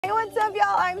What's up,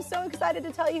 y'all? I'm so excited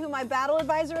to tell you who my battle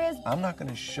advisor is. I'm not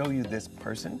gonna show you this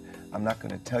person. I'm not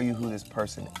gonna tell you who this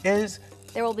person is.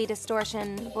 There will be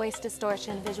distortion, voice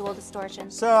distortion, visual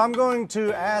distortion. So I'm going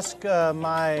to ask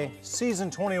my season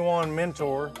 21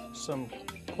 mentor some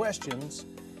questions,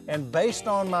 and based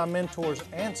on my mentor's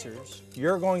answers,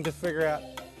 you're going to figure out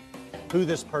who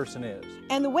this person is.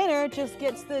 And the winner just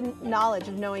gets the knowledge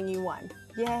of knowing you won.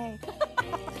 Yay.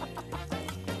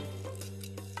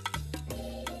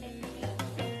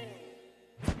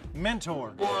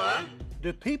 Mentor. Yeah?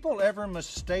 Do people ever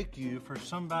mistake you for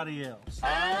somebody else?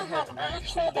 I have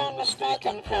actually been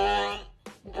mistaken for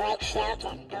Blake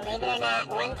Shelton. Believe it or not,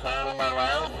 one time in my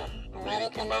life, a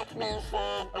lady came up to me and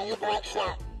said, "Are you Blake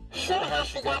Shelton?" Sure how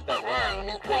she got that wrong. I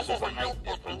mean, of course there's a height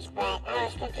difference, but I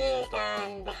was confused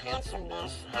on the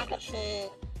handsomeness. How could she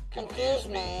confuse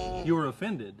me? You were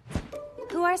offended.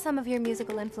 Who are some of your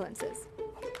musical influences?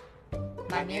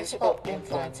 My musical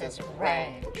influences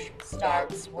range.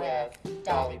 Starts with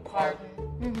Dolly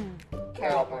Parton,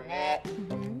 Carol Burnett,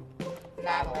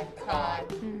 Madeline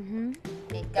Kahn.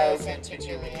 It goes into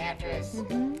Julie Andrews.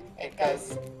 It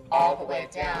goes all the way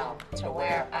down to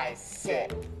where I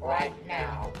sit right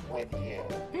now with you.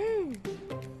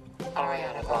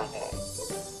 Ariana Grande.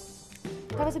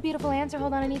 That was a beautiful answer.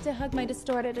 Hold on, I need to hug my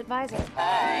distorted advisor.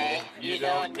 Hi, you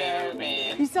don't know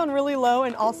me. You sound really low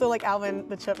and also like Alvin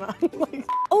the Chipmunk.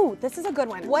 Oh, this is a good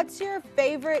one. What's your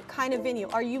favorite kind of venue?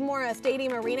 Are you more a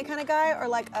stadium arena kind of guy or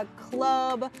like a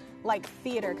club, like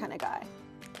theater kind of guy?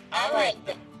 I like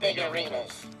the big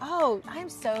arenas. Oh, I'm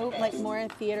so like more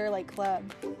theater, like club.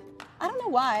 I don't know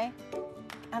why.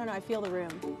 I don't know, I feel the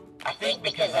room. I think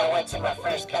because I went to my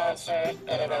first concert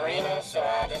in an arena, so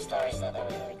I just always thought that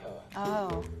was really cool.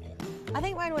 Oh, I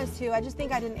think mine was too. I just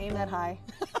think I didn't aim that high.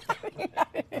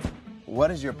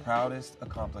 What is your proudest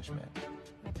accomplishment?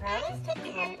 My proudest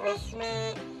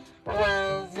accomplishment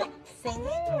was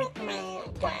singing with my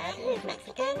dad, who's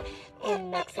Mexican,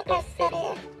 in Mexico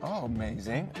City. Oh,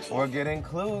 amazing. We're getting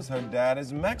clues. Her dad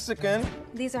is Mexican.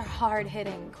 These are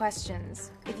hard-hitting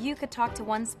questions. If you could talk to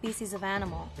one species of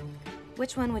animal,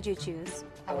 which one would you choose?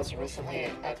 I was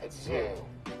recently at the zoo,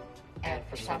 and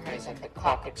for some reason the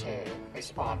cockatoo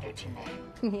responded to me.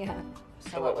 Yeah,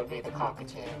 So what would be the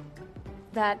cockatoo?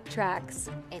 that tracks.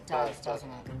 It does, doesn't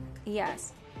it?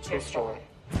 Yes. True story.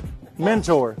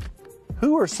 Mentor,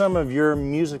 who are some of your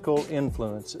musical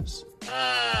influences?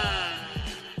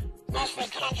 Mostly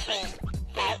country,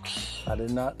 folks. I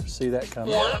did not see that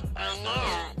coming. Yeah, I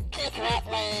know. Keith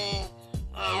Whitley,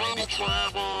 Randy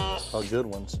Travis, Oh, good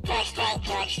ones. George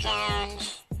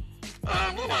Jones.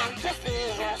 You know, just the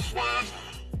usual stuff.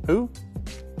 Who?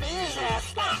 The usual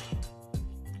stuff.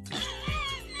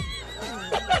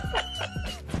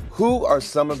 Who are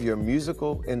some of your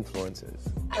musical influences?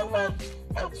 I love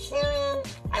Ed Sheeran.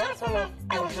 I also love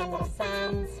Alejandro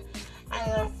Sanz.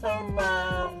 I also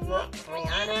love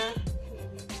Rihanna.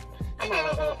 I'm all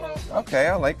over the place. Okay,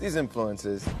 I like these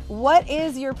influences. What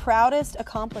is your proudest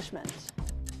accomplishment?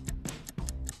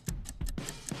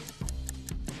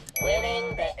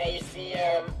 Winning the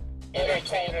ACM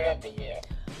Entertainer of the Year.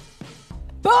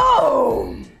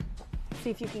 Boom! See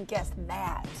if you can guess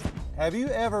that. Have you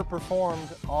ever performed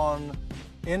on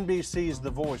NBC's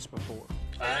The Voice before?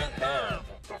 I have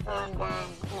performed on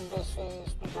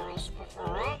NBC's The Voice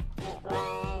before. It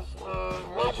was a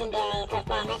legendary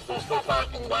performance. They're still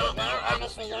talking about it now.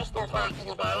 Obviously, you're still talking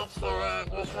about it. So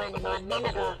it was one of the more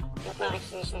memorable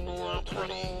performances in the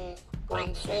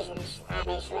 21 seasons,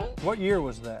 obviously. What year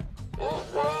was that? It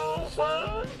was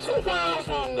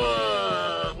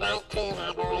 2019,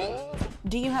 I believe.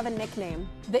 Do you have a nickname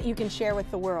that you can share with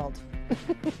the world?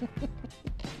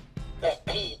 The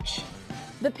Peach.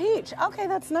 The Peach. Okay,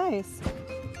 that's nice.